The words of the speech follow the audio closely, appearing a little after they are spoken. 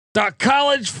The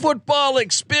college football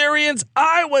experience,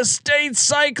 Iowa State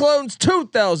Cyclones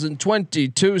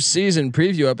 2022 season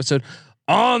preview episode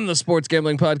on the Sports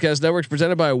Gambling Podcast Network,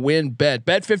 presented by WynnBET.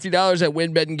 Bet $50 at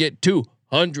WynnBET and get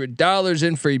 $200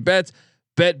 in free bets.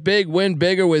 Bet big, win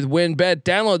bigger with WynnBET.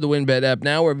 Download the WynnBET app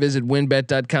now or visit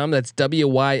wynnbet.com. That's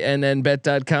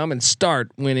WYNNBet.com and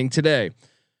start winning today.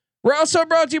 We're also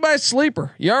brought to you by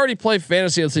Sleeper. You already play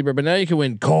fantasy on Sleeper, but now you can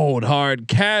win cold hard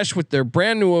cash with their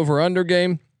brand new over/under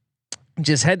game.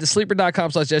 Just head to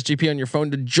sleeper.com/SGP on your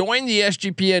phone to join the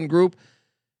SGPN group,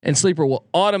 and Sleeper will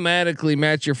automatically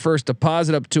match your first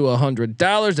deposit up to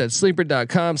 $100 at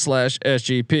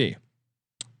sleeper.com/SGP.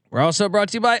 We're also brought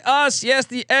to you by us. Yes,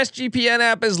 the SGPN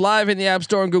app is live in the App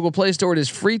Store and Google Play Store. It is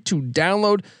free to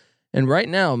download. And right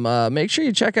now, make sure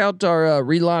you check out our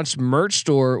relaunched merch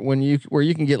store where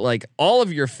you can get like all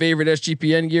of your favorite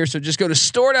SGPN gear. So just go to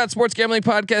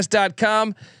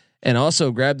store.sportsgamblingpodcast.com and also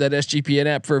grab that SGPN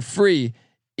app for free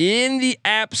in the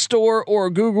App Store or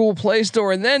Google Play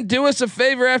Store. And then do us a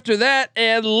favor after that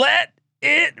and let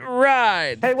it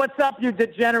ride. Hey, what's up, you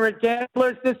degenerate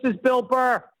gamblers? This is Bill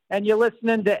Burr, and you're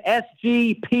listening to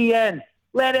SGPN.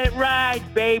 Let it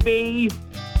ride, baby.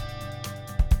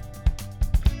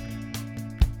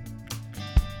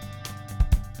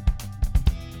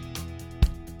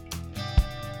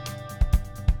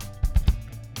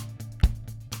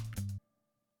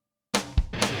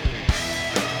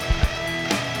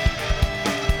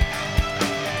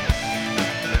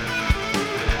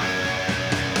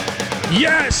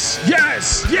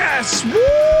 Yes. Woo!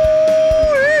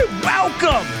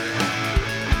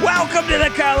 Welcome to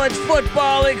the college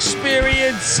football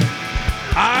experience.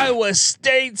 Iowa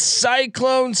State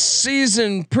Cyclones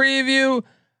season preview.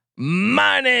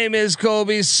 My name is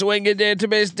Colby Swinging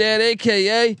Database Dad,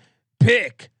 aka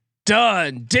Pick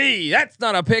Dundee. That's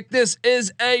not a pick. This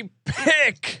is a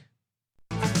pick.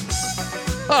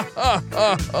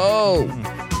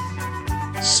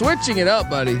 Switching it up,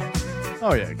 buddy.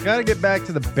 Oh yeah, gotta get back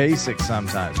to the basics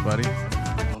sometimes, buddy.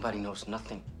 Nobody knows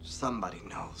nothing. Somebody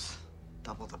knows.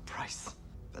 Double the price,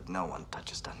 but no one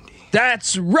touches Dundee.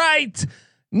 That's right.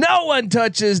 No one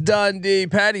touches Dundee.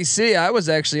 Patty C. I was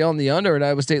actually on the under at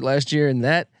Iowa State last year, and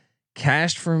that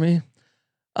cashed for me.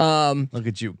 Look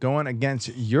at you going against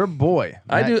your boy.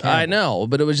 Matt Campbell. I know,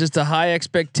 but it was just a high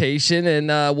expectation, and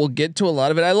we'll get to a lot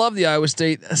of it. I love the Iowa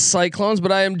State Cyclones,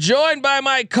 but I am joined by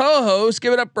my co-host.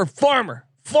 Give it up for former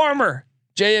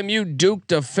JMU Duke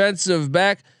defensive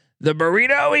back, the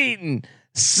burrito eating,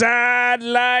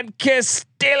 sideline kiss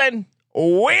stealing,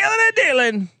 wheeling and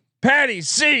dealing, Patty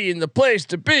C in the place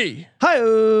to be. Hi.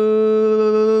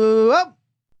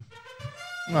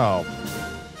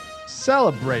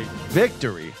 Celebrate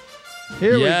victory.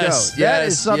 Here we go. That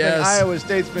is something Iowa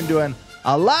State's been doing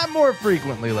a lot more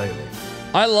frequently lately.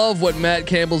 I love what Matt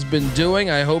Campbell's been doing.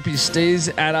 I hope he stays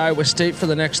at Iowa State for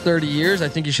the next 30 years. I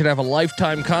think he should have a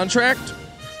lifetime contract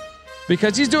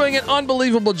because he's doing an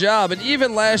unbelievable job. And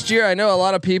even last year, I know a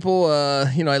lot of people,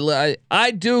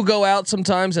 I do go out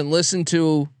sometimes and listen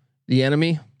to The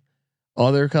Enemy,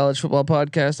 other college football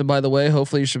podcasts. And by the way,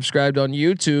 hopefully you're subscribed on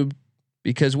YouTube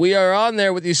because we are on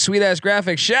there with these sweet ass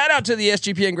graphics. Shout out to the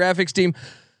SGPN graphics team.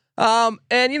 And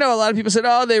a lot of people said,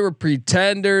 oh, they were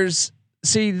pretenders.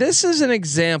 See, this is an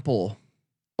example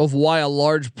of why a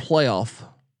large playoff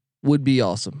would be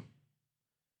awesome.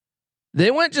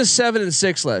 They went just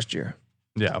 7-6 last year.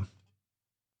 Yeah.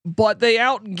 But they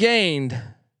outgained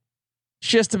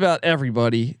just about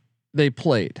everybody they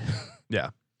played. Yeah.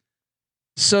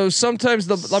 So sometimes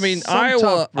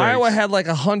Iowa had like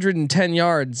 110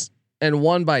 yards and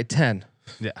won by 10.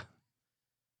 Yeah. I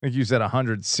think you said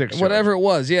 106. Whatever it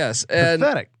was, yes. And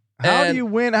pathetic. How do you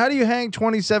win? How do you hang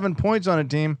 27 points on a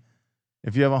team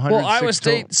if you have 106? Well, Iowa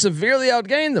State severely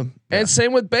outgained them, and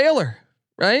same with Baylor,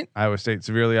 right? Iowa State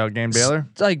severely outgained Baylor,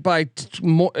 like by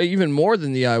even more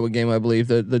than the Iowa game, I believe.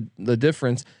 The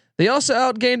difference. They also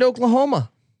outgained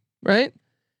Oklahoma, right?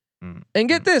 And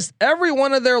get this: every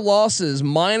one of their losses,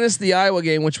 minus the Iowa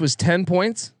game, which was 10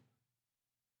 points,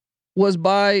 was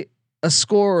by a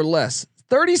score or less.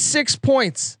 36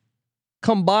 points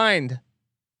combined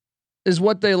is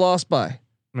what they lost by.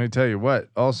 Let me tell you what.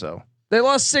 Also, they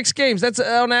lost 6 games. That's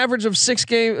on average of 6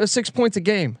 points a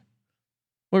game.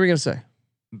 What were you gonna say?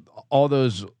 All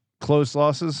those close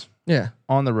losses. Yeah,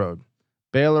 on the road.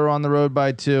 Baylor on the road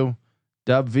by 2.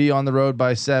 Dub V on the road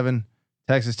by 7.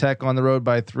 Texas Tech on the road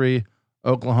by 3.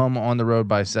 Oklahoma on the road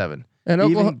by 7. And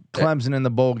even Clemson in the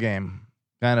bowl game,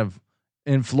 kind of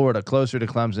in Florida, closer to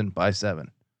Clemson by 7.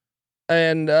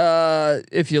 And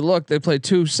if you look, they played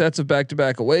 2 sets of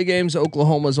back-to-back away games.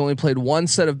 Oklahoma's only played 1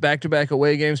 set of back-to-back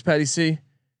away games. Patty C.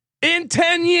 in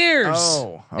 10 years.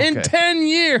 Oh, okay. In 10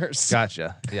 years.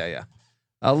 Gotcha. Yeah.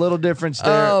 A little difference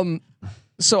there.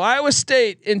 So Iowa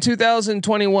State in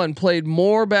 2021 played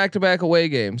more back-to-back away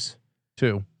games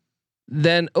 2.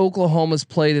 than Oklahoma's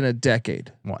played in a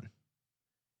decade. 1.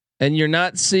 And you're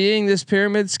not seeing this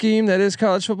pyramid scheme that is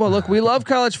college football. Look, we love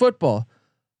college football,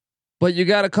 but you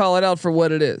got to call it out for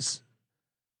what it is.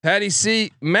 Patty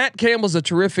C, Matt Campbell's a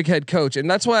terrific head coach, and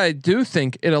that's why I do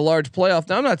think in a large playoff.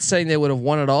 Now I'm not saying they would have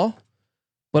won it all,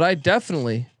 but I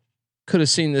definitely could have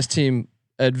seen this team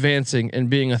advancing and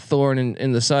being a thorn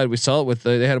in the side. We saw it with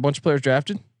they had a bunch of players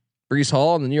drafted, Breece Hall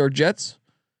on the New York Jets,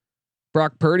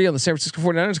 Brock Purdy on the San Francisco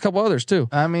 49ers, a couple others too.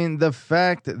 I mean, the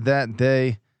fact that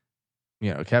they,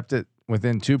 kept it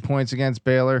within 2 points against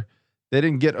Baylor. They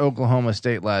didn't get Oklahoma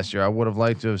State last year. I would have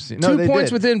liked to have seen 2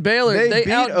 points within Baylor. They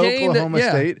beat outgained Oklahoma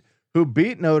State, who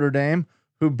beat Notre Dame,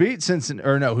 who beat Cincinnati,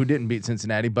 or no, who didn't beat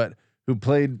Cincinnati, but who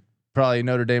played probably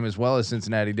Notre Dame as well as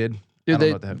Cincinnati did. Dude,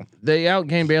 they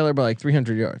outgained Baylor by like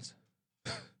 300 yards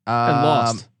and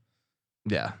lost.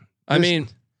 Yeah, I mean,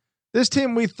 this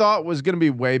team we thought was going to be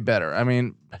way better. I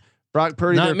mean, Brock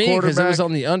Purdy, not their me because it was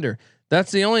on the under.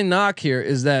 That's the only knock here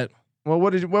is that. Well,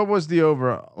 what was the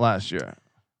over last year?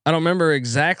 I don't remember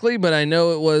exactly, but I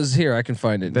know it was here. I can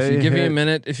find it. If you give me a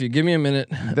minute,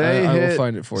 I will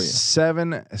find it for you.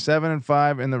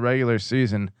 7-5 in the regular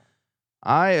season.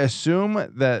 I assume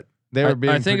that they were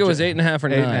being. I think it was 8.5 or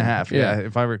 9. 8.5. Yeah,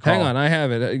 if I recall. Hang on, I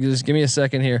have it. Just give me a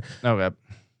second here. Okay.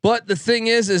 But the thing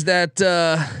is that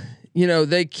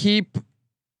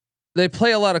they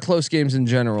play a lot of close games in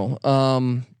general.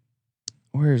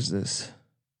 Where is this?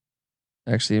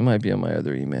 Actually, it might be on my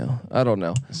other email. I don't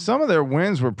know. Some of their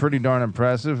wins were pretty darn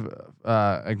impressive.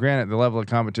 Granted, the level of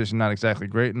competition not exactly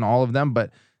great in all of them, but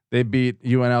they beat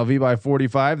UNLV by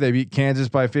 45. They beat Kansas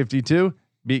by 52.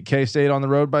 Beat K-State on the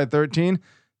road by 13.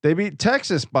 They beat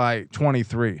Texas by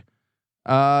 23.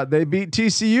 They beat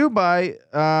TCU by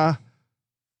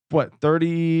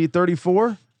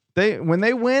 34. When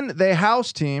they win, they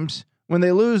house teams. When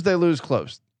they lose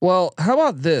close. Well, how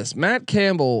about this? Matt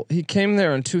Campbell, he came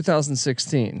there in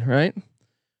 2016, right?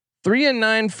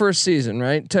 3-9 first season,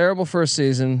 right? Terrible first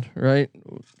season, right?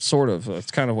 Sort of. It's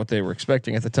kind of what they were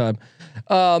expecting at the time.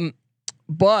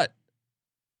 But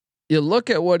you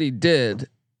look at what he did.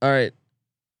 All right.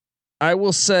 I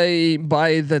will say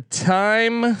by the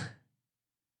time.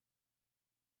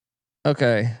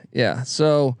 Okay. Yeah.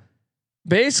 So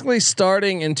basically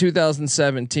starting in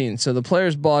 2017. So the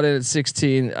players bought in at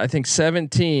 16. I think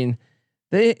 17.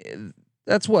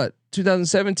 That's what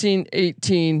 2017,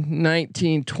 18,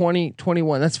 19, 20,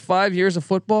 21. That's 5 years of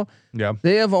football. Yeah.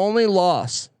 They have only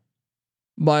lost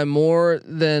by more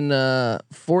than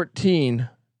 14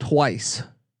 twice.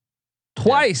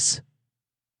 Twice.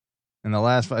 In the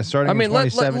last starting. I mean,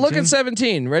 look at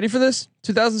 17. Ready for this?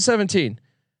 2017.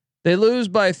 They lose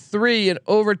by 3 in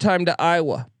overtime to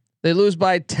Iowa. They lose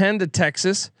by 10 to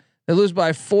Texas. They lose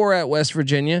by 4 at West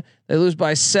Virginia. They lose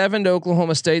by 7 to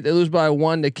Oklahoma State. They lose by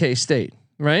 1 to K-State.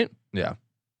 Right? Yeah.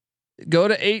 Go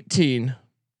to 18,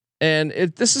 and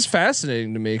this is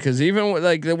fascinating to me because even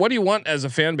like, what do you want as a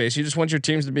fan base? You just want your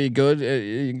teams to be good,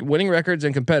 winning records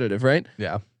and competitive, right?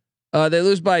 Yeah. They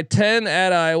lose by 10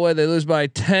 at Iowa. They lose by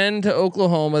 10 to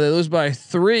Oklahoma. They lose by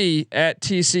 3 at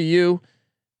TCU,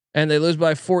 and they lose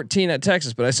by 14 at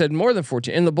Texas. But I said more than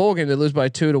 14 in the bowl game. They lose by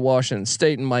 2 to Washington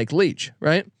State and Mike Leach.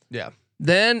 Right? Yeah.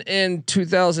 Then in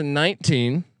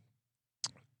 2019,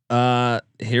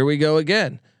 here we go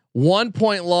again. 1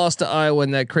 point loss to Iowa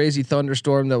in that crazy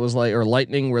thunderstorm that was like, or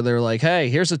lightning, where they were like, "Hey,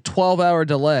 here's a 12-hour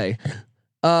delay."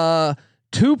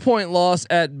 2 point loss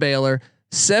at Baylor.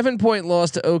 7 point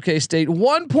loss to OK State.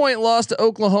 1 point loss to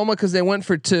Oklahoma because they went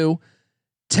for 2.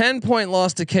 10 point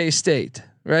loss to K-State.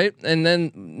 Right, and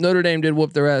then Notre Dame did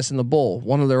whoop their ass in the bowl.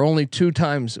 One of their only 2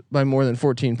 times by more than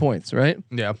 14 points. Right.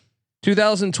 Yeah.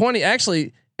 2020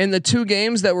 actually. In the 2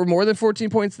 games that were more than 14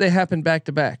 points, they happened back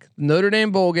to back. Notre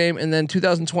Dame bowl game and then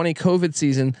 2020 COVID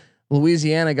season,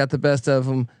 Louisiana got the best of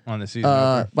them on the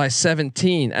season by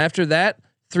 17. After that,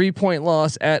 3 point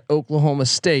loss at Oklahoma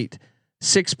State,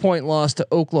 6 point loss to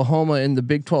Oklahoma in the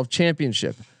Big 12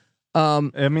 championship.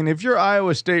 I mean, if you're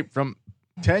Iowa State from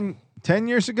 10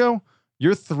 years ago,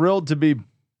 you're thrilled to be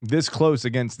this close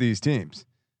against these teams.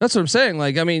 That's what I'm saying.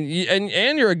 Like, I mean,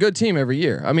 and you're a good team every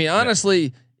year. I mean, honestly. Yeah.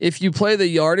 If you play the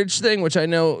yardage thing, which I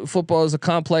know football is a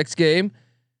complex game,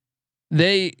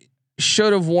 they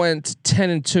should have went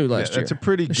 10-2 last year. That's a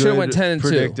pretty good went 10-2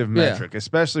 predictive metric,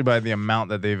 especially by the amount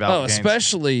that they've outgained.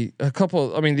 Especially a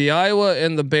couple. I mean, the Iowa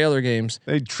and the Baylor games.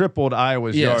 They tripled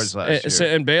Iowa's yards last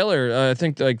year. And Baylor, I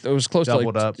think like it was close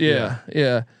doubled to like up.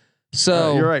 Yeah.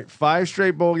 So you're right. 5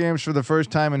 straight bowl games for the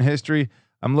first time in history.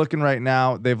 I'm looking right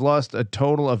now. They've lost a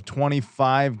total of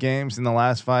 25 games in the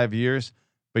last 5 years,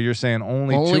 but you're saying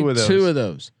only 2 of those. 2 of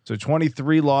those. So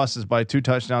 23 losses by 2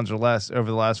 touchdowns or less over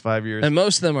the last 5 years. And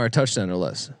most of them are a touchdown or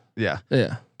less. Yeah.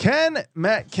 Yeah. Can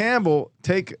Matt Campbell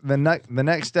take the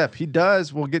next step? He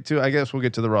does. We'll get to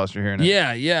the roster here.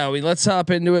 Yeah. Let's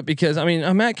hop into it because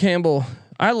Matt Campbell.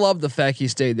 I love the fact he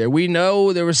stayed there. We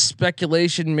know there was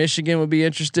speculation Michigan would be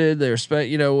interested. There's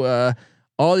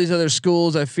all these other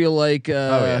schools. I feel like he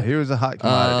was a hot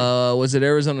commodity. Was it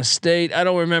Arizona State? I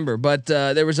don't remember, but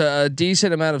there was a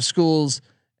decent amount of schools,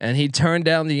 and he turned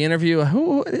down the interview.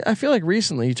 I feel like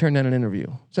recently he turned down an interview.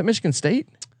 Is that Michigan State?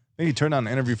 I think he turned down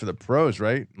an interview for the pros,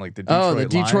 right? Like the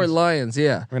Detroit Lions.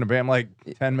 Yeah, we're gonna pay him like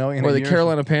 $10 million, or the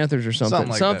Carolina Panthers or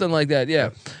something like that. Yeah.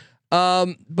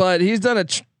 But he's done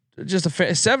just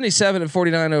a 77 and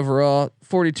 49 overall,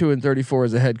 42 and 34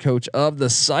 as the head coach of the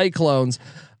Cyclones.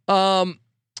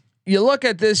 You look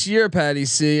at this year, Patty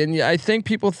C, and I think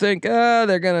people think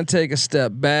they're gonna take a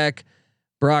step back.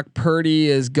 Brock Purdy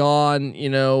is gone,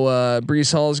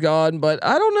 Breece Hall is gone, but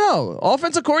I don't know.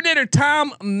 Offensive coordinator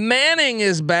Tom Manning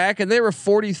is back, and they were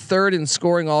 43rd in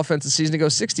scoring offense a season ago,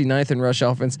 69th in rush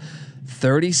offense,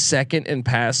 32nd in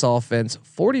pass offense,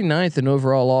 49th in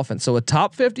overall offense. So a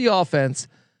top 50 offense,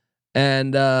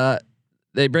 and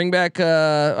they bring back.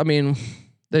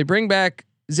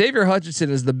 Xavier Hutchinson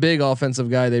is the big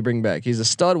offensive guy they bring back. He's a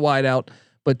stud wideout,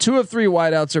 but 2 of 3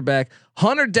 wideouts are back.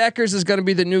 Hunter Deckers is going to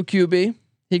be the new QB.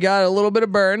 He got a little bit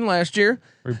of burn last year,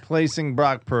 replacing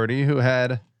Brock Purdy, who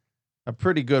had a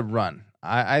pretty good run.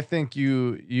 I think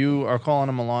you are calling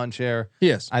him a lawn chair.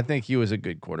 Yes, I think he was a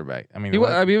good quarterback. He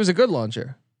was a good lawn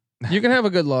chair. You can have a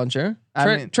good lawn chair.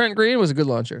 Trent Green was a good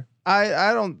lawn chair.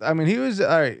 He was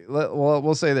all right.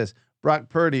 We'll say this: Brock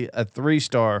Purdy, a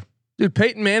 3-star. Dude,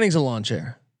 Peyton Manning's a lawn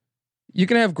chair. You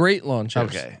can have great lawn chairs.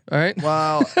 Okay. All right.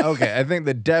 Well, okay. I think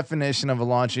the definition of a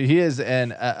lawn chair, he is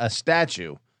a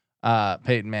statue,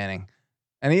 Peyton Manning,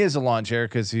 and he is a lawn chair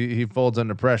because he folds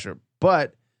under pressure.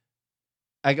 But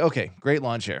great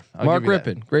lawn chair. Mark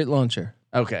Rippon, great lawn chair.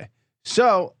 Okay.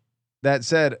 So that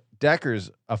said,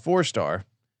 Deckers, a 4-star,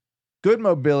 good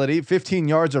mobility, 15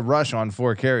 yards of rush on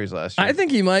 4 carries last year. I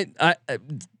think he might.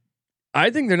 I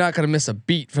think they're not going to miss a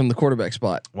beat from the quarterback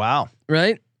spot. Wow.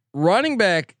 Right. Running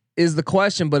back is the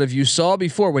question, but if you saw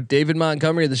before with David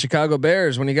Montgomery of the Chicago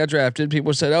Bears when he got drafted,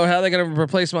 people said, "Oh, how are they going to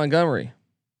replace Montgomery?"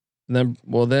 And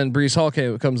then Breece Hall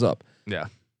comes up. Yeah.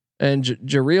 And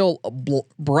Jareel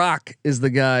Brock is the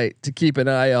guy to keep an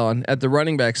eye on at the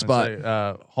running back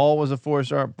spot. Hall was a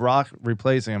 4-star. Brock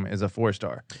replacing him is a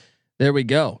 4-star. There we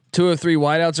go. 2 of 3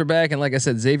 wideouts are back, and like I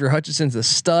said, Xavier Hutchinson's a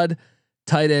stud.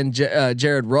 Tight end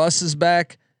Jared Russ is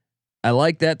back. I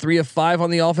like that. 3 of 5 on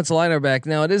the offensive line are back.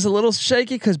 Now it is a little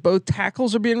shaky because both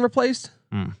tackles are being replaced,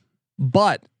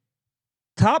 but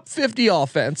top 50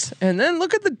 offense. And then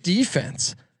look at the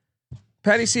defense.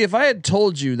 Patty C, if I had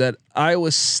told you that Iowa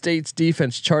State's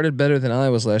defense charted better than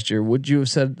Iowa's last year, would you have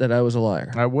said that I was a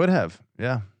liar? I would have.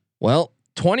 Yeah. Well,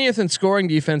 20th in scoring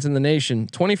defense in the nation,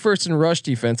 21st in rush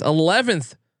defense,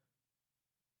 11th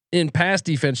in pass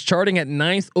defense, charting at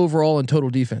 9th overall in total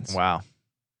defense. Wow.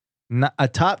 A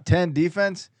top 10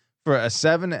 defense for a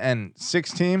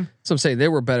 7-6 team. So I'm saying they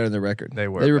were better than the record. They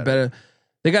were better.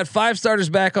 They got 5 starters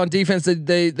back on defense.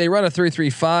 They run a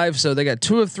 3-3-5, so they got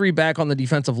 2 of 3 back on the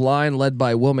defensive line, led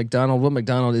by Will McDonald. Will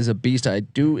McDonald is a beast. I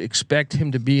do expect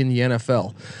him to be in the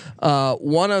NFL.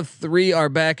 1 of 3 are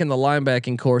back in the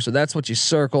linebacking core, so that's what you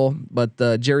circle. But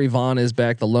Jerry Vaughn is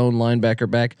back, the lone linebacker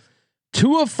back.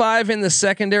 2 of 5 in the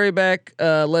secondary back,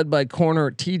 led by corner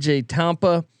TJ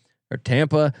Tampa.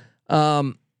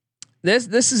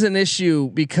 This is an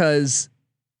issue because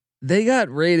they got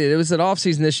rated. It was an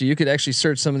offseason issue. You could actually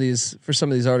search some of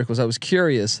these articles. I was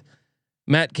curious.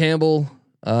 Matt Campbell,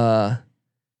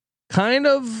 kind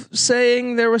of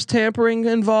saying there was tampering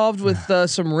involved with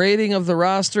some rating of the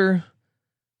roster.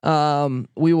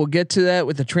 We will get to that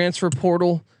with the transfer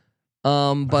portal.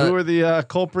 But who are the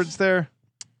culprits there?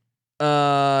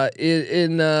 The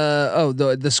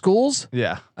schools.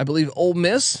 Yeah, I believe Ole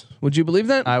Miss. Would you believe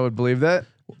that? I would believe that.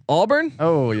 Auburn.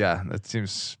 Oh yeah, that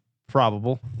seems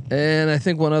probable. And I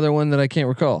think one other one that I can't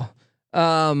recall.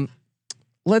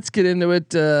 Let's get into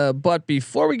it. But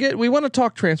before we want to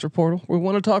talk transfer portal. We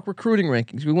want to talk recruiting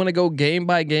rankings. We want to go game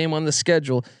by game on the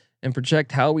schedule and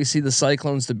project how we see the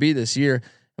Cyclones to be this year.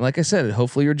 And like I said,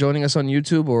 hopefully you're joining us on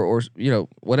YouTube or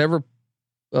whatever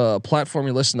platform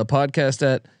you listen to podcast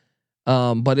at.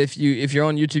 But if you're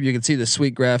on YouTube, you can see the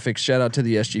sweet graphics. Shout out to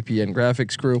the SGPN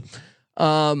graphics crew.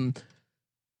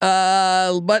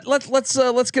 But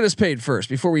let's get us paid first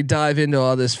before we dive into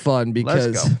all this fun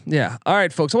because yeah. All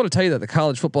right, folks, I want to tell you that the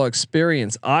College Football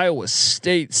Experience Iowa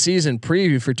State season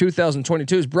preview for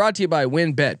 2022 is brought to you by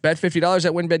WynnBET. Bet $50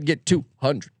 at WynnBET, get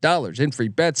 $200 in free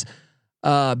bets.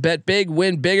 Bet big,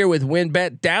 win bigger with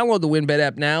WynnBET. Download the WynnBET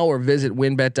app now or visit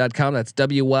wynnbet.com. That's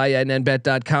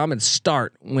WYNNBet.com and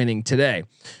start winning today.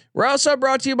 We're also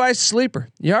brought to you by Sleeper.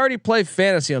 You already play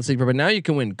fantasy on Sleeper, but now you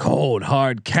can win cold,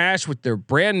 hard cash with their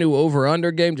brand new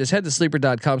over/under game. Just head to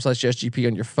sleeper.com/SGP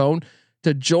on your phone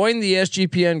to join the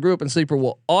SGPN group, and Sleeper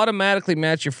will automatically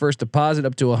match your first deposit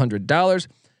up to $100.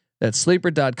 That's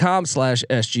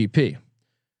sleeper.com/SGP.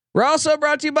 We're also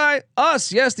brought to you by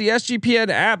us. Yes, the SGPN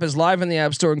app is live in the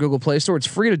App Store and Google Play Store. It's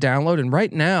free to download, and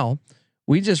right now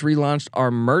we just relaunched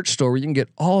our merch store where you can get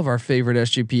all of our favorite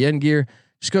SGPN gear.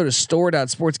 Just go to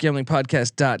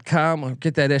store.sportsgamblingpodcast.com or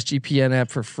get that SGPN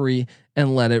app for free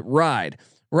and let it ride.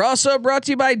 We're also brought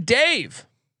to you by Dave.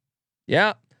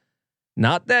 Yeah.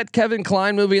 Not that Kevin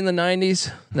Kline movie in the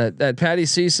 90s that Patty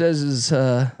C says is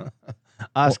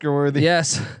Oscar worthy.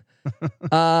 Yes.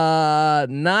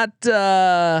 Not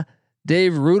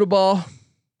Dave Rudaball.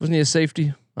 Wasn't he a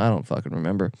safety? I don't fucking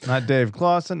remember. Not Dave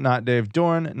Clawson, not Dave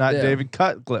Dorn, not David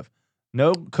Cutcliffe.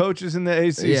 No coaches in the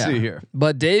ACC here.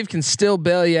 But Dave can still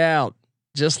bail you out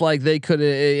just like they could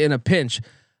in a pinch.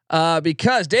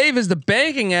 Because Dave is the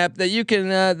banking app that you can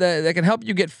that can help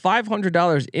you get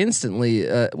 $500 instantly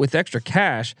with extra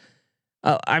cash.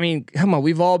 I mean, come on,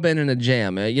 we've all been in a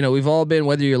jam. We've all been,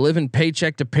 whether you're living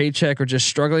paycheck to paycheck or just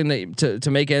struggling to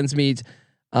make ends meet.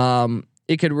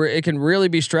 It can really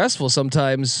be stressful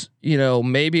sometimes.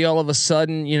 Maybe all of a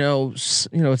sudden,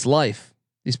 it's life.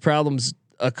 These problems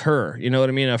occur. You know what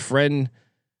I mean? A friend,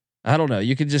 I don't know.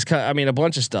 You could just, a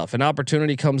bunch of stuff. An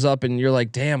opportunity comes up and you're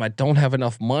like, damn, I don't have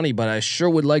enough money, but I sure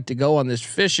would like to go on this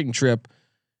fishing trip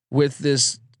with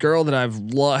this girl that I've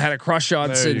had a crush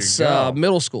on since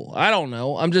middle school. I don't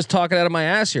know. I'm just talking out of my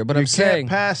ass here, but I'm saying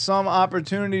pass some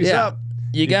opportunities up.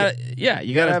 You got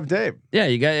to have Dave. Yeah,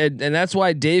 you got, and that's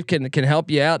why Dave can help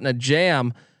you out in a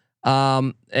jam.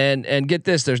 And get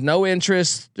this, there's no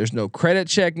interest, there's no credit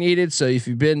check needed. So if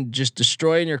you've been just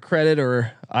destroying your credit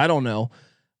or I don't know,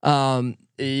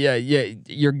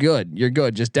 you're good. You're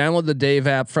good. Just download the Dave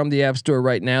app from the App Store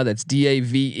right now. That's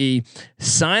DAVE.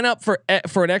 Sign up for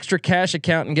an extra cash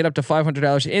account and get up to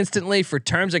 $500 instantly. For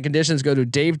terms and conditions, go to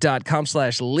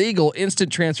dave.com/legal.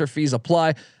 Instant transfer fees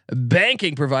apply.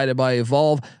 Banking provided by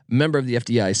Evolve, member of the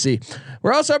FDIC.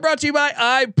 We're also brought to you by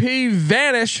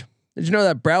IPVanish. Did you know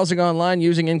that browsing online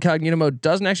using incognito mode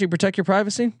doesn't actually protect your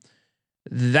privacy?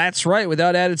 That's right.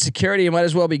 Without added security, you might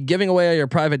as well be giving away all your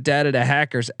private data to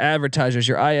hackers, advertisers,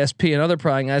 your ISP, and other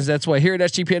prying eyes. That's why here at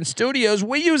SGPN Studios,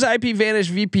 we use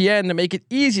IPVanish VPN to make it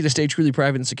easy to stay truly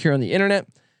private and secure on the internet.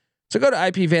 So go to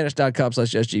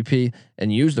IPVanish.com/SGP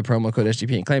and use the promo code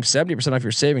SGP and claim 70% off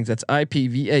your savings. That's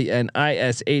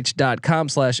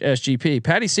IPVanish.com/SGP.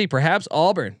 Patty C, perhaps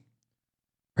Auburn,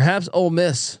 perhaps Ole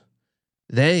Miss.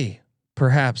 They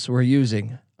perhaps were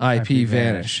using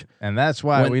IPVanish, and that's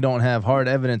why we don't have hard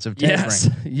evidence of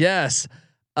tampering. Yes.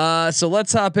 So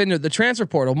let's hop into the transfer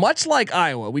portal. Much like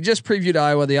Iowa, we just previewed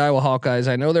Iowa, the Iowa Hawkeyes.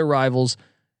 I know they're rivals,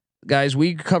 guys.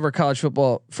 We cover college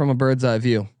football from a bird's eye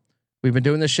view. We've been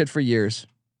doing this shit for years.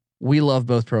 We love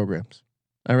both programs.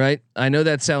 All right. I know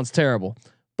that sounds terrible,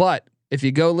 but if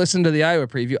you go listen to the Iowa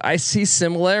preview, I see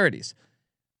similarities.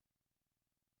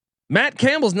 Matt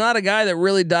Campbell's not a guy that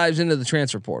really dives into the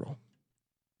transfer portal.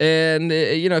 And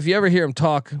if you ever hear him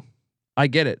talk, I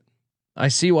get it. I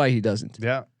see why he doesn't.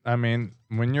 Yeah. I mean,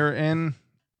 when you're in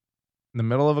the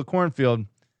middle of a cornfield,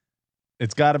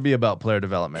 it's got to be about player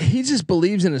development. He just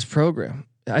believes in his program.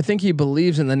 I think he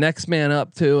believes in the next man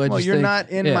up too. You're not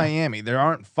in Miami. There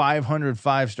aren't 500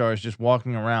 5-stars just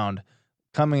walking around,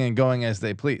 coming and going as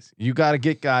they please. You got to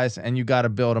get guys and you got to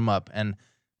build them up. And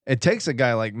it takes a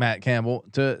guy like Matt Campbell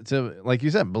to, like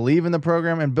you said, believe in the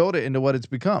program and build it into what it's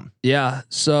become. Yeah.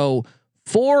 So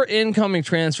 4 incoming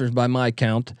transfers by my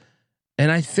count.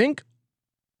 And I think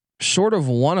short of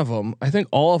one of them, I think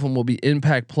all of them will be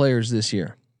impact players this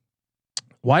year.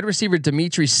 Wide receiver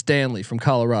Dimitri Stanley from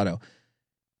Colorado.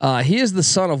 He is the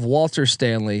son of Walter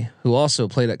Stanley, who also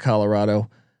played at Colorado.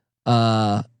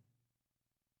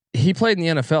 He played in the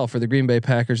NFL for the Green Bay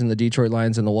Packers and the Detroit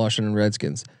Lions and the Washington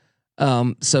Redskins.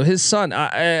 So his son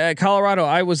at Colorado,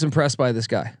 I was impressed by this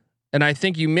guy. And I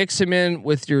think you mix him in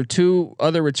with your 2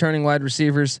 other returning wide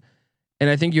receivers,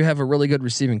 and I think you have a really good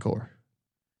receiving core.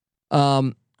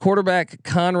 Quarterback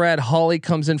Conrad Hawley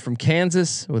comes in from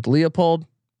Kansas with Leopold.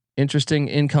 Interesting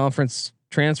in-conference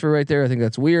transfer right there. I think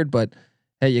that's weird, but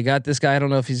hey, you got this guy. I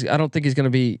don't think he's going to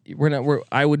be.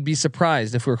 I would be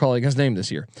surprised if we were calling his name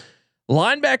this year.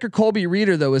 Linebacker Colby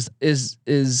Reeder though is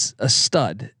a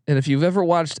stud, and if you've ever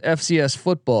watched FCS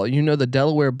football, you know the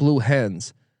Delaware Blue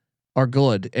Hens are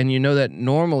good, and you know that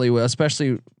normally,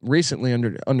 especially recently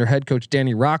under head coach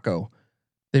Danny Rocco,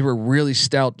 they were really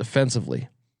stout defensively.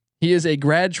 He is a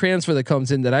grad transfer that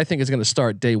comes in that I think is going to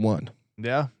start day one.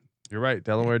 Yeah, you're right.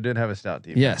 Delaware did have a stout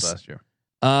defense last year.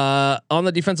 On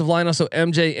the defensive line, also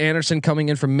MJ Anderson coming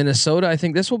in from Minnesota. I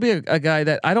think this will be a guy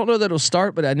that I don't know that he'll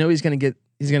start, but I know he's going to get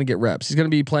reps. He's going to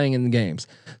be playing in the games.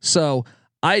 So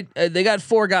they got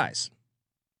 4 guys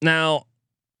now.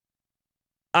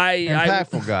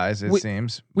 Impactful guys, it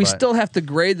seems. We still have to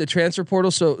grade the transfer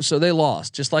portal, so they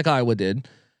lost just like Iowa did.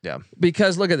 Yeah,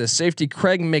 because look at this safety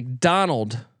Craig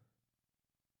McDonald.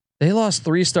 They lost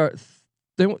 3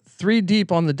 They went 3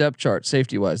 deep on the depth chart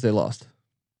safety wise. They lost.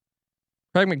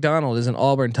 Craig McDonald is an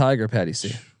Auburn Tiger, Patty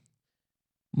C.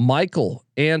 Michael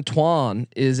Antoine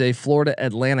is a Florida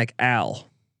Atlantic Owl,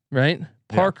 right?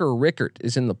 Parker Rickert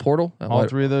is in the portal. All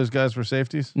 3 of those guys were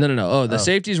safeties? No. Oh, the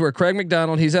safeties were Craig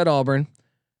McDonald. He's at Auburn.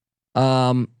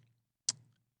 The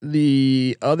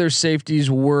other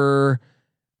safeties were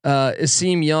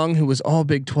Asim Young, who was all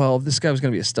Big 12. This guy was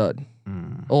going to be a stud.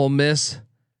 Ole Miss,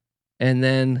 and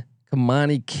then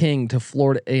Kamani King to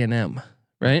Florida A&M.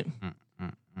 Right.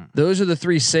 Those are the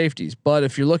 3 safeties. But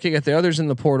if you're looking at the others in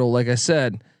the portal, like I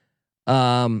said,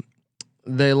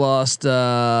 they lost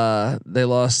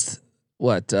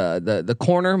what the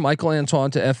corner Michael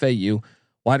Antoine to FAU.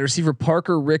 Wide receiver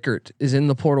Parker Rickert is in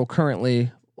the portal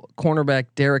currently. Cornerback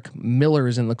Derek Miller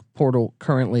is in the portal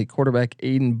currently. Quarterback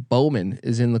Aiden Bowman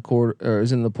is in the portal.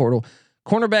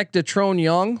 Cornerback Detrone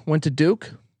Young went to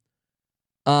Duke.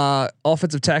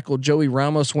 Offensive tackle Joey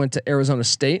Ramos went to Arizona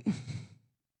State.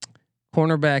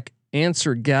 Cornerback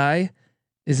Answer Guy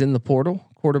is in the portal.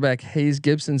 Quarterback Hayes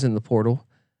Gibson's in the portal.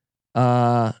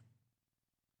 Deshaun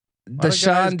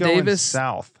Davis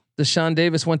south. Deshaun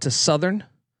Davis went to Southern.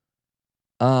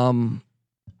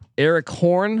 Eric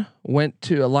Horn went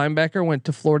to a linebacker, went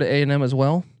to Florida A&M as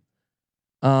well.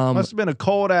 Must have been a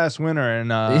cold ass winter in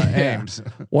Ames.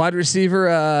 Wide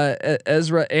receiver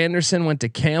Ezra Anderson went to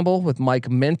Campbell with Mike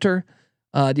Minter.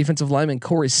 Defensive lineman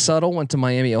Corey Suttle went to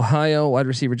Miami, Ohio. Wide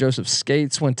receiver Joseph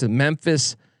Skates went to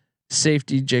Memphis.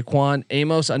 Safety Jaquan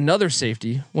Amos, another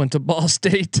safety, went to Ball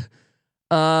State.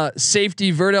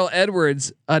 Safety Verdell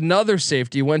Edwards, another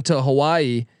safety, went to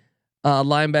Hawaii.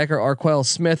 Linebacker Arquel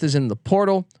Smith is in the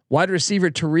portal. Wide receiver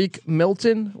Tariq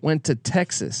Milton went to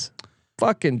Texas.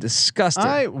 Fucking disgusting.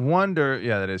 I wonder.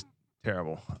 Yeah, that is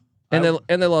terrible. And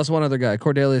they lost one other guy,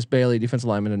 Cordelius Bailey, defensive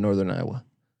lineman in Northern Iowa.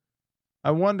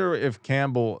 I wonder if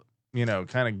Campbell,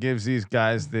 kind of gives these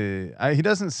guys he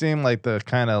doesn't seem like the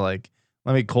kind of like,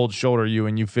 let me cold shoulder you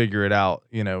and you figure it out.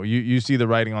 You see the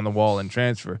writing on the wall and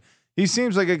transfer. He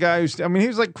seems like a guy he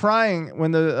was like crying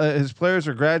when his players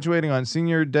are graduating on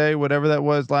senior day, whatever that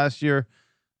was last year.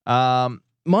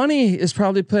 Money is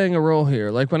probably playing a role here.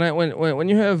 Like when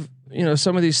you have,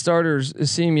 some of these starters,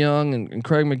 Asim Young and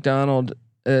Craig McDonald,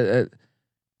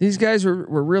 these guys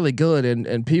were really good.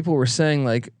 And people were saying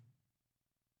like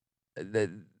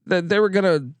that they were going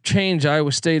to change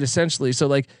Iowa State essentially. So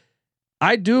like,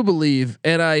 I do believe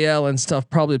NIL and stuff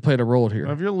probably played a role here.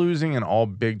 If you're losing an all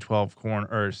Big 12 corner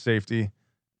or safety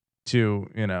to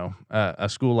a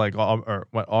school like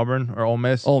Auburn or Ole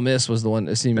Miss. Ole Miss was the one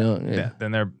to see me. Yeah.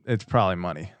 Then it's probably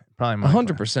money. Probably money.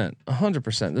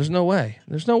 100%.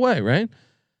 There's no way, right?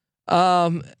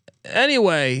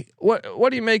 Anyway, what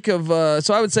do you make of?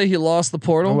 So I would say he lost the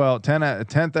portal. Well,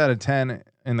 10th out of 10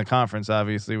 in the conference,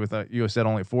 obviously, with you said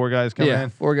only 4 guys coming in.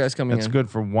 4 guys coming in. That's good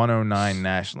for 109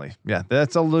 nationally. Yeah,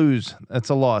 that's a lose. That's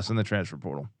a loss in the transfer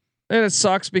portal. And it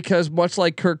sucks because much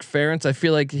like Kirk Ferentz, I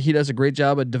feel like he does a great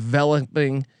job of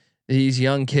developing these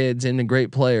young kids into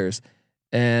great players.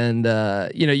 And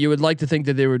you would like to think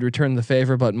that they would return the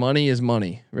favor, but money is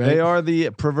money, right? They are the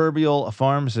proverbial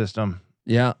farm system.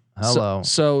 Yeah. Hello.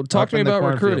 So talk to me about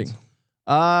recruiting.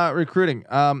 Recruiting.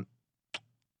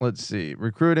 Let's see.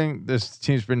 Recruiting. This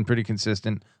team's been pretty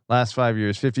consistent. Last 5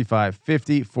 years, 55,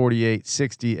 50, 48,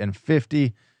 60, and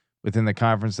 50. Within the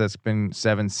conference, that's been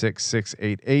 7, 6, 6,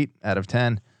 8, 8 out of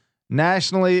 10.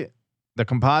 Nationally, the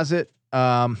composite,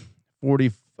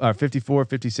 54,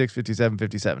 56, 57,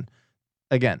 57.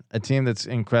 Again, a team that's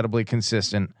incredibly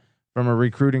consistent from a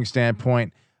recruiting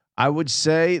standpoint. I would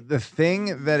say the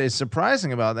thing that is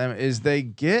surprising about them is they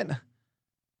get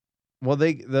 – well,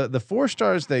 the 4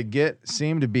 stars they get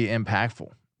seem to be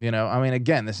impactful.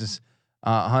 Again, this is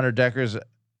Hunter Deckers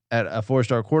at a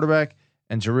 4-star quarterback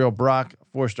and Jarrell Brock,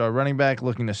 4-star running back,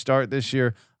 looking to start this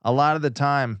year. A lot of the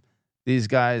time, these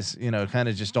guys, kind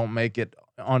of just don't make it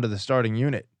onto the starting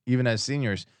unit, even as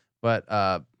seniors. But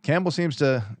Campbell seems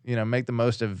to, make the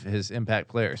most of his impact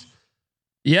players.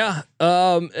 Yeah.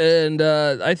 And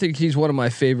I think he's one of my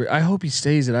favorite. I hope he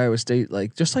stays at Iowa State,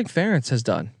 just like Ferentz has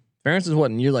done. Ferentz is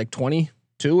what, in year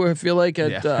 22, I feel like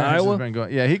at Iowa.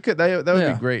 He could. That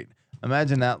would be great.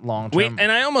 Imagine that long term.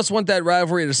 And I almost want that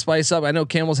rivalry to spice up. I know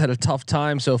Campbell's had a tough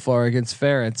time so far against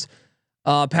Ferentz.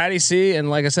 Patty C, and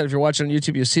like I said, if you're watching on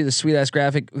YouTube, you'll see the sweet ass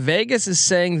graphic. Vegas is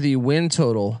saying the win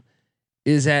total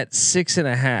is at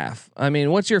 6.5. I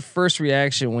mean, what's your first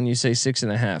reaction when you say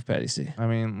 6.5, Patty C? I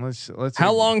mean, let's.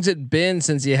 How long's it been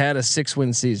since you had a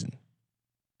 6-win season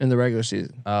in the regular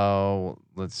season? Oh,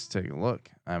 let's take a look.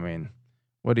 I mean,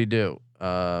 what'd he do?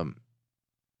 I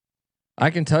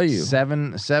can tell you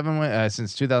 7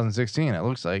 since 2016. It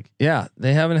looks like. Yeah,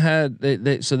 they haven't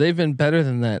had so they've been better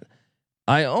than that.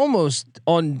 I almost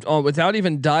on without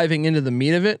even diving into the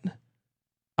meat of it,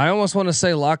 I almost want to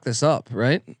say lock this up,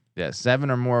 right? Yeah, 7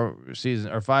 or more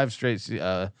seasons or 5 straight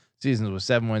seasons with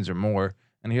 7 wins or more,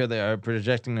 and here they are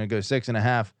projecting to go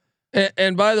 6.5.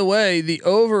 And by the way, the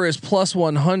over is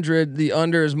 +100, the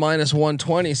under is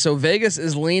 -120. So Vegas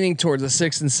is leaning towards a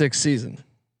 6-6 season.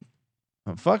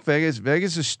 Oh, fuck Vegas.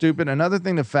 Vegas is stupid. Another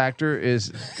thing to factor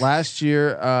is last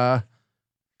year,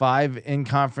 5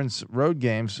 in-conference road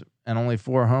games and only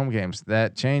 4 home games.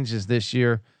 That changes this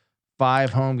year.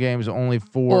 5 home games, only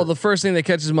 4. Well, the first thing that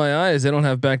catches my eye is they don't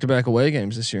have back-to-back away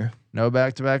games this year. No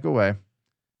back-to-back away.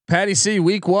 Patty C,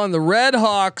 week 1, the Red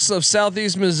Hawks of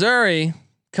Southeast Missouri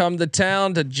come to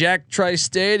town to Jack Trice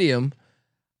Stadium.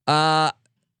 Want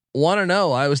to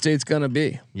know Iowa State's gonna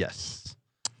be? Yes.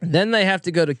 Then they have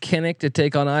to go to Kinnick to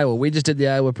take on Iowa. We just did the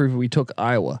Iowa preview. We took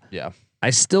Iowa. Yeah.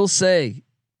 I still say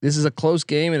this is a close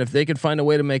game, and if they can find a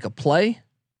way to make a play,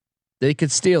 they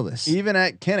could steal this. Even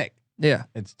at Kinnick. Yeah.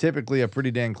 It's typically a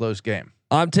pretty dang close game.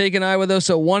 I'm taking Iowa though,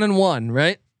 so 1-1,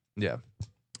 right? Yeah.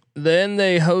 Then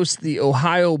they host the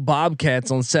Ohio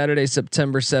Bobcats on Saturday,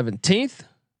 September 17th.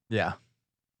 Yeah.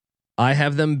 I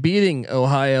have them beating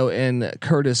Ohio and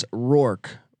Curtis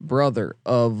Rourke, brother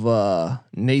of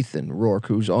Nathan Rourke,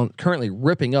 who's currently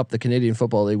ripping up the Canadian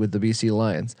Football League with the BC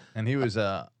Lions. And he was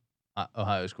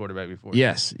Ohio's quarterback before.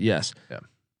 Yes. Yeah.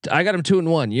 I got him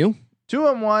 2-1. You?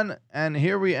 2-1, and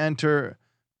here we enter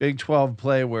Big 12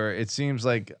 play where it seems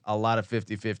like a lot of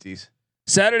 50-50s.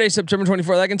 Saturday, September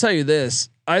 24th. I can tell you this.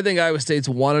 I think Iowa State's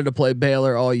wanted to play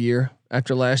Baylor all year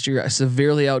after last year,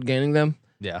 severely outgaining them.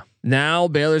 Yeah. Now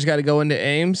Baylor's got to go into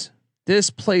Ames. This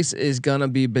place is gonna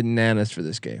be bananas for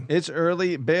this game. It's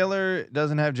early. Baylor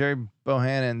doesn't have Jerry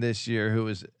Bohannon this year, who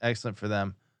was excellent for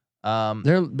them.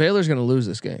 Baylor's gonna lose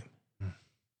this game.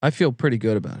 I feel pretty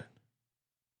good about it.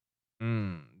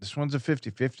 This one's a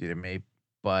 50-50 to me,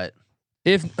 but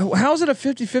how's it a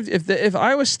 50-50 if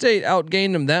Iowa State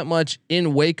outgained them that much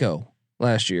in Waco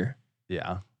last year?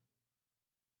 Yeah.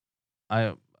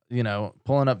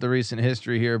 Pulling up the recent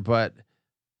history here, but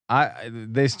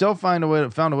they still found a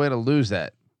way to lose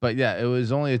that. But yeah, it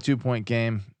was only a 2-point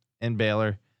game in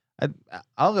Baylor.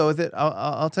 I'll go with it.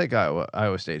 I'll take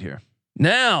Iowa State here.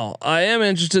 Now I am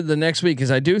interested the next week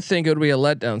because I do think it'll be a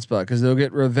letdown spot because they'll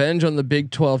get revenge on the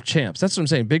Big 12 champs. That's what I'm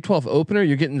saying. Big 12 opener.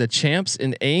 You're getting the champs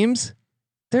in Ames.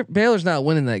 Baylor's not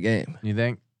winning that game. You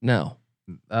think? No.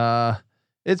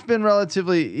 It's been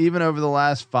relatively even over the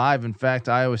last 5. In fact,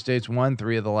 Iowa State's won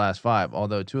 3 of the last 5,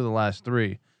 although 2 of the last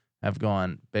 3 have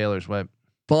gone Baylor's way.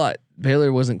 But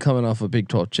Baylor wasn't coming off a Big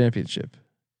 12 championship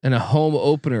and a home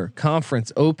opener,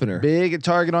 conference opener. Big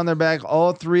target on their back.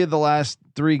 All 3 of the last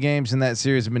 3 games in that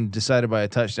series have been decided by a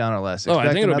touchdown or less.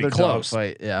 I think it'll be close.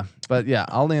 Fight. Yeah, but yeah,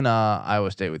 I'll lean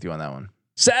Iowa State with you on that one.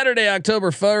 Saturday,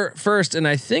 October 1st, and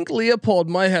I think Leopold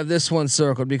might have this one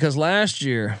circled because last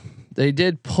year they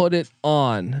did put it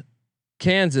on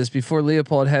Kansas before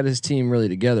Leopold had his team really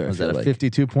together. Was that a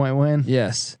 52-point win?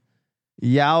 Yes.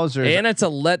 Yowzers. And it's a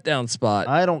letdown spot.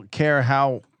 I don't care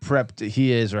how prepped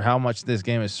he is or how much this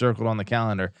game is circled on the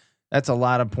calendar. That's a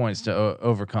lot of points to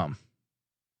overcome.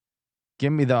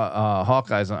 Give me the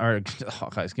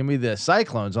Hawkeyes. Give me the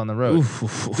Cyclones on the road.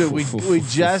 Dude, we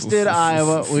just did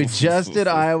Iowa. We just did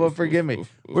Iowa. Forgive me.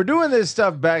 We're doing this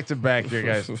stuff back to back here,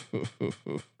 guys.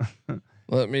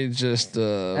 Let me just.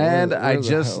 I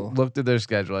just looked at their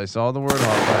schedule. I saw the word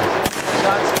Hawkeyes.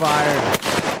 Shots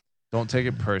fired. Don't take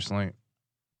it personally.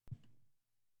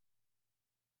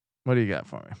 What do you got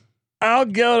for me? I'll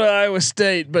go to Iowa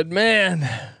State, but man,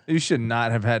 you should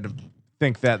not have had to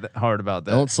think that hard about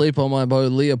that. Don't sleep on my boy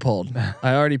Leopold.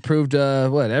 I already proved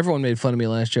everyone made fun of me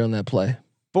last year on that play.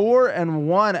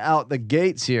 4-1 out the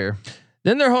gates here.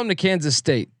 Then they're home to Kansas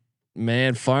State.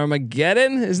 Man,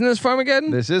 Farmageddon. Isn't this Farmageddon?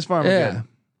 This is Farmageddon.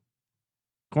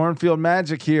 Cornfield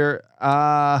Magic here.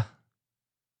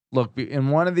 Look, in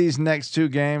one of these next 2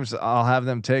 games, I'll have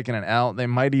them taking it out. They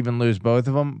might even lose both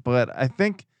of them, but I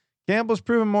think Campbell's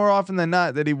proven more often than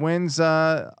not that he wins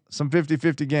some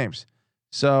 50-50 games.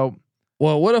 So,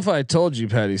 well, what if I told you,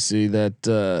 Patty C, that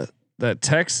that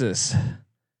Texas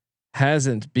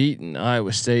hasn't beaten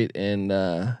Iowa State in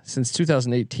since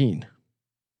 2018?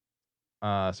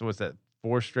 So what's that?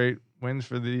 4 straight wins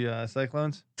for the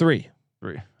Cyclones? 3.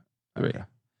 Okay.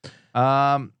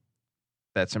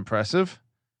 That's impressive.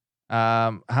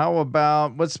 How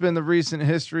about what's been the recent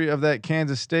history of that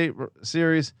Kansas State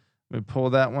series? Let me pull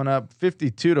that one up.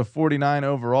 52-49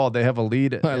 overall. They have a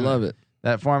lead. I love it.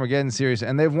 That Farmageddon series,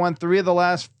 and they've won 3 of the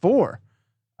last 4,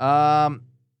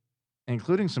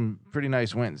 including some pretty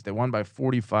nice wins. They won by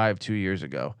 45 2 years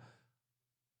ago.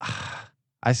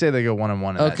 I say they go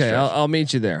 1-1. Okay, I'll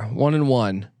meet you there.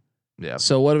 1-1. Yeah.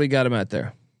 So what do we got them at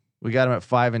there? We got them at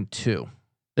 5-2.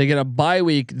 They get a bye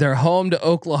week. They're home to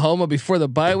Oklahoma before the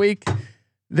bye week.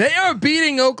 They are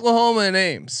beating Oklahoma in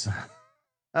Ames.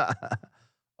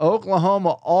 Oklahoma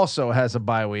also has a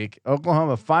bye week.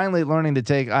 Oklahoma finally learning to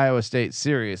take Iowa State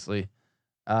seriously.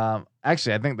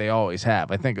 Actually, I think they always have.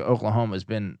 I think Oklahoma's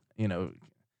been,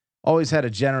 always had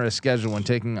a generous schedule when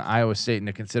taking Iowa State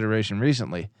into consideration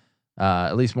recently.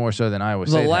 At least more so than Iowa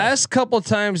State. The last couple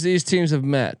times these teams have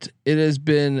met, it has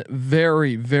been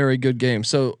very, very good games.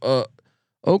 So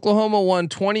Oklahoma won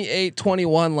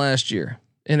 28-21 last year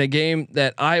in a game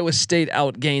that Iowa State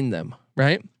outgained them,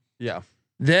 right? Yeah.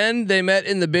 Then they met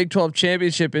in the Big 12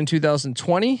 championship in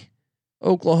 2020.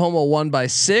 Oklahoma won by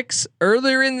 6.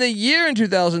 Earlier in the year in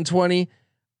 2020,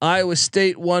 Iowa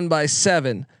State won by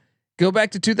 7. Go back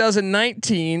to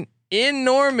 2019 in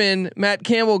Norman. Matt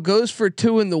Campbell goes for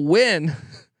 2 in the win.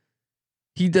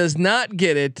 He does not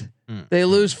get it. They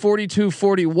lose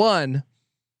 42-41.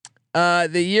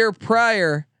 The year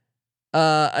prior,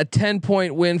 a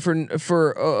 10-point win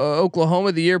for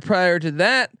Oklahoma. The year prior to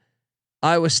that,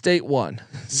 Iowa State won.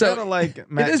 So like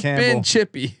Matt it has Campbell been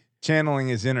chippy. Channeling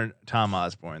his inner Tom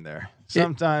Osborne there.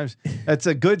 Sometimes that's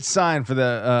a good sign for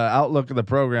the outlook of the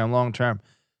program long term.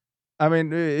 I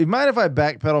mean, you mind if I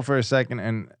backpedal for a second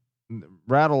and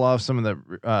rattle off some of the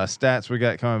stats we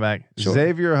got coming back? Sure.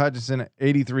 Xavier Hutchinson,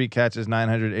 83 catches,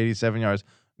 987 yards.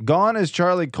 Gone is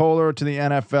Charlie Kohler to the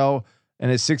NFL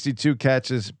and his 62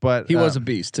 catches, but he was a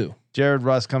beast too. Jared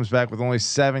Russ comes back with only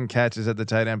 7 catches at the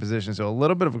tight end position, so a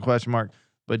little bit of a question mark.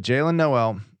 But Jalen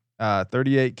Noel,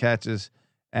 38 catches,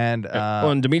 and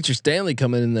and Demetri Stanley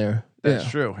coming in there. That's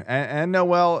true. And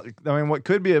Noel, I mean, what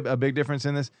could be a big difference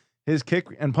in this, his kick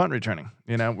and punt returning,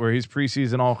 where he's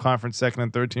preseason all conference 2nd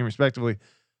and 3rd team respectively.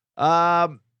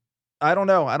 I don't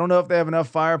know. I don't know if they have enough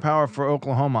firepower for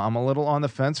Oklahoma. I'm a little on the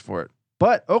fence for it.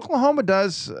 But Oklahoma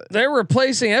does. They're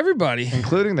replacing everybody,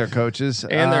 including their coaches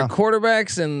and their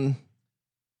quarterbacks. And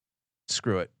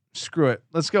screw it.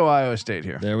 Let's go Iowa State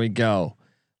here. There we go.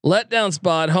 Letdown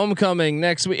spot, homecoming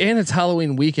next week, and it's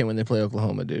Halloween weekend when they play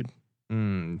Oklahoma, dude.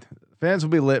 Fans will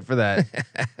be lit for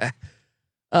that.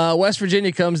 West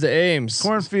Virginia comes to Ames.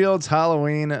 Cornfields,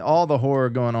 Halloween, all the horror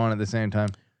going on at the same time.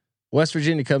 West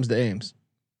Virginia comes to Ames.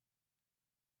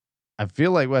 I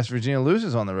feel like West Virginia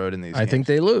loses on the road in these games. I think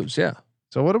they lose. Yeah.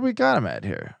 So what do we got them at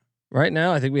here? Right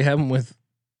now, I think we have them with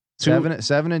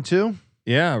 7-2.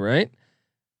 Yeah. Right.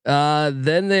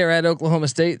 Then they are at Oklahoma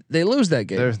State. They lose that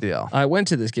game. There's the L. I went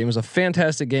to this game. It was a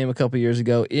fantastic game a couple years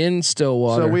ago in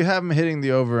Stillwater. So we have them hitting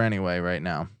the over anyway right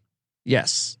now.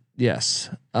 Yes.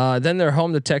 Then they're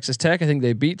home to Texas Tech. I think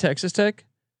they beat Texas Tech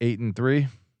 8-3.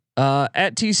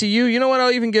 At TCU. You know what?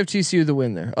 I'll even give TCU the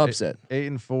win there. Upset.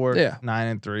 8-4. Yeah.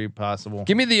 9-3 possible.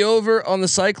 Give me the over on the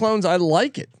Cyclones. I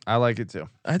like it. I like it too.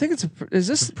 I think it's a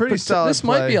pretty solid. This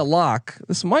might be a lock.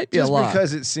 This might be a lock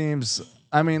because it seems.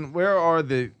 I mean, where are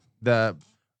the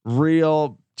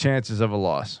real chances of a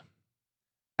loss?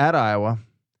 At Iowa,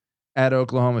 at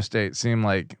Oklahoma State seem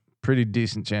like pretty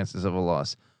decent chances of a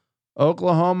loss.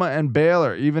 Oklahoma and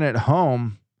Baylor, even at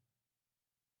home,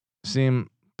 seem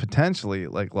potentially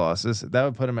like losses. That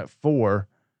would put them at 4.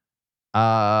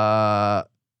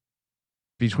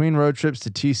 Between road trips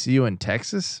to TCU and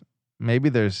Texas, maybe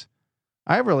there's.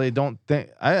 I really don't think.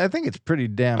 I think it's pretty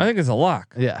damn. I think it's a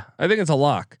lock. Yeah, I think it's a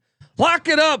lock. Lock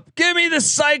it up. Give me the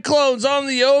Cyclones on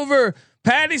the over.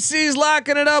 Patty C's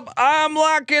locking it up. I'm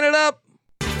locking it up.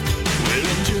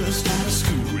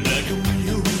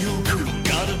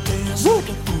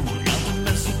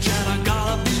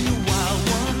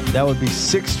 That would be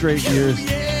 6 straight years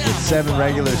with 7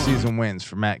 regular season wins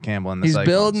for Matt Campbell and the He's Cyclones.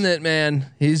 building it, man.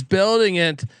 He's building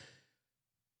it.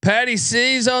 Patty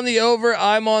C's on the over.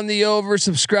 I'm on the over.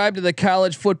 Subscribe to the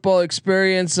College Football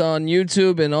Experience on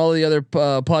YouTube and all the other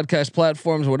podcast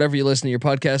platforms, whatever you listen to your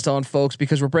podcast on, folks,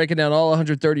 because we're breaking down all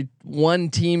 131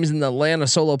 teams in the land, a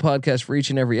solo podcast for each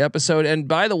and every episode. And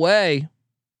by the way,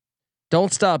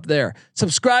 don't stop there.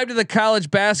 Subscribe to the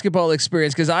College Basketball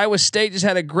Experience because Iowa State just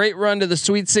had a great run to the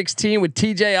Sweet 16 with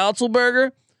TJ Otzelberger.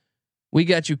 We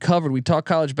got you covered. We talk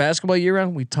college basketball year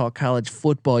round. We talk college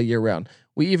football year round.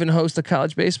 We even host a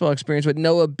college baseball experience with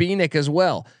Noah Beanick as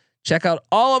well. Check out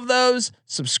all of those.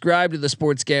 Subscribe to the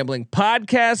Sports Gambling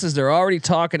Podcast as they're already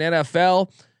talking NFL.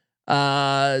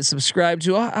 Subscribe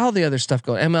to all the other stuff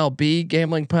going. MLB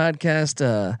Gambling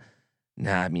Podcast.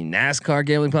 NASCAR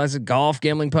Gambling Podcast, Golf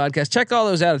Gambling Podcast. Check all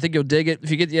those out. I think you'll dig it.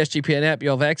 If you get the SGPN app,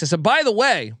 you'll have access. And by the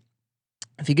way,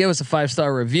 if you give us a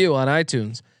 5-star review on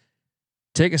iTunes,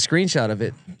 take a screenshot of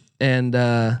it and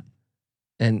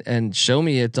show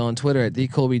me it on Twitter at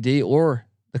 @TheColbyD, or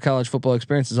the College Football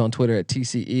Experience is on Twitter at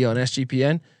TCE on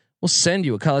SGPN. We'll send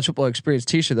you a College Football Experience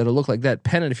t-shirt that'll look like that.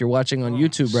 Pen it if you're watching on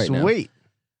YouTube right now. Sweet.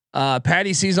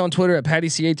 Patty C's on Twitter at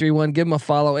PattyC831. Give him a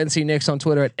follow. NC Nick's on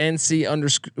Twitter at NC_NICK.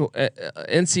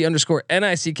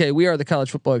 We are the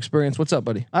College Football Experience. What's up,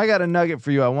 buddy? I got a nugget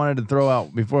for you I wanted to throw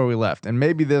out before we left, and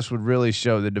maybe this would really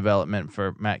show the development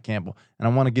for Matt Campbell. And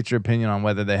I want to get your opinion on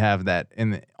whether they have that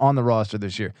on the roster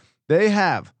this year. They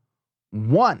have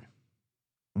one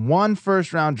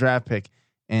first-round draft pick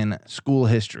in school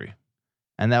history.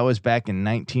 And that was back in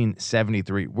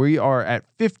 1973. We are at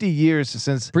 50 years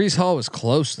since Breece Hall was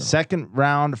close though. Second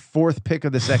round, fourth pick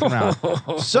of the second round.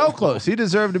 So close. He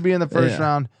deserved to be in the first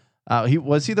round. He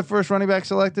was the first running back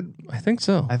selected? I think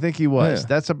so. I think he was.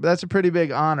 Yeah. That's a pretty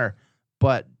big honor.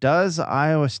 But does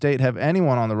Iowa State have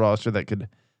anyone on the roster that could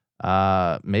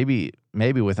maybe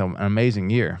with an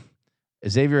amazing year?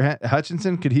 Xavier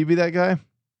Hutchinson, could he be that guy?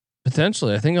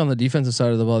 Potentially. I think on the defensive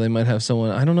side of the ball, they might have someone.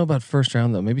 I don't know about first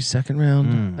round though. Maybe second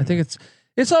round. I think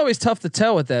it's always tough to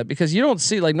tell with that because you don't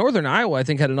see, like, Northern Iowa, I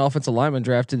think, had an offensive lineman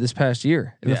drafted this past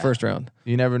year in the first round.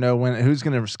 You never know who's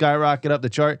going to skyrocket up the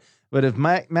chart. But if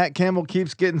Matt Campbell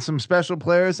keeps getting some special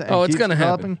players, and it's going to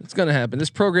happen. It's going to happen.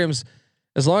 This program's,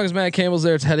 as long as Matt Campbell's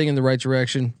there, it's heading in the right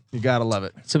direction. You gotta love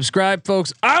it. Subscribe,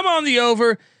 folks. I'm on the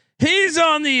over. He's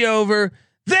on the over.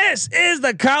 This is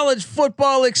the College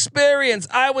Football Experience,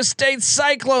 Iowa State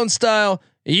Cyclone style.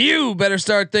 You better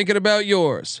start thinking about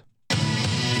yours.